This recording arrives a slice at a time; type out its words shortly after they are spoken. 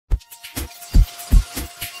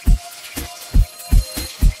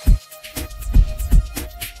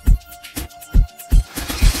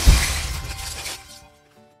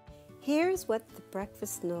is what the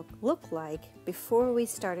breakfast nook looked like before we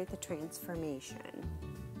started the transformation.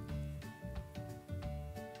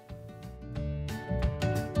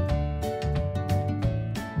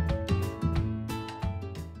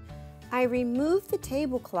 I removed the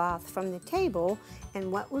tablecloth from the table,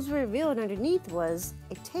 and what was revealed underneath was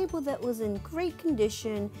a table that was in great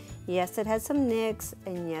condition. Yes, it had some nicks,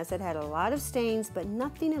 and yes, it had a lot of stains, but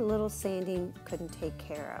nothing a little sanding couldn't take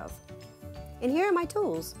care of. And here are my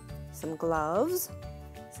tools: some gloves,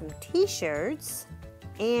 some t-shirts,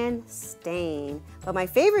 and stain. But my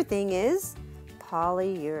favorite thing is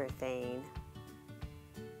polyurethane.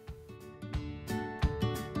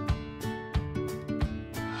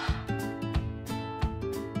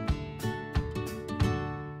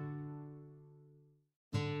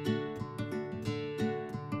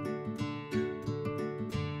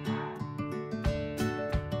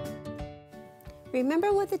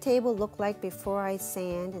 Remember what the table looked like before I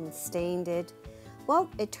sanded and stained it? Well,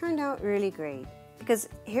 it turned out really great, because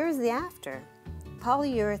here's the after.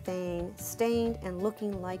 Polyurethane, stained and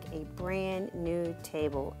looking like a brand new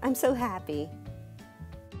table. I'm so happy.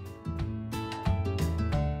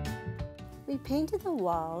 We painted the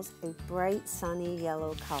walls a bright sunny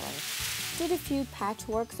yellow color. Did a few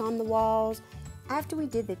patchworks on the walls. After we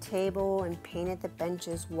did the table and painted the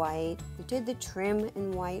benches white, we did the trim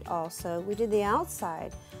in white also. We did the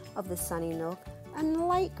outside of the sunny nook a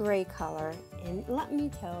light gray color, and let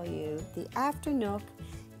me tell you, the after nook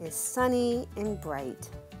is sunny and bright.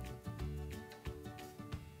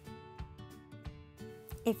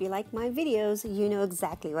 If you like my videos, you know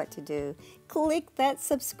exactly what to do. Click that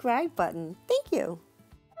subscribe button. Thank you.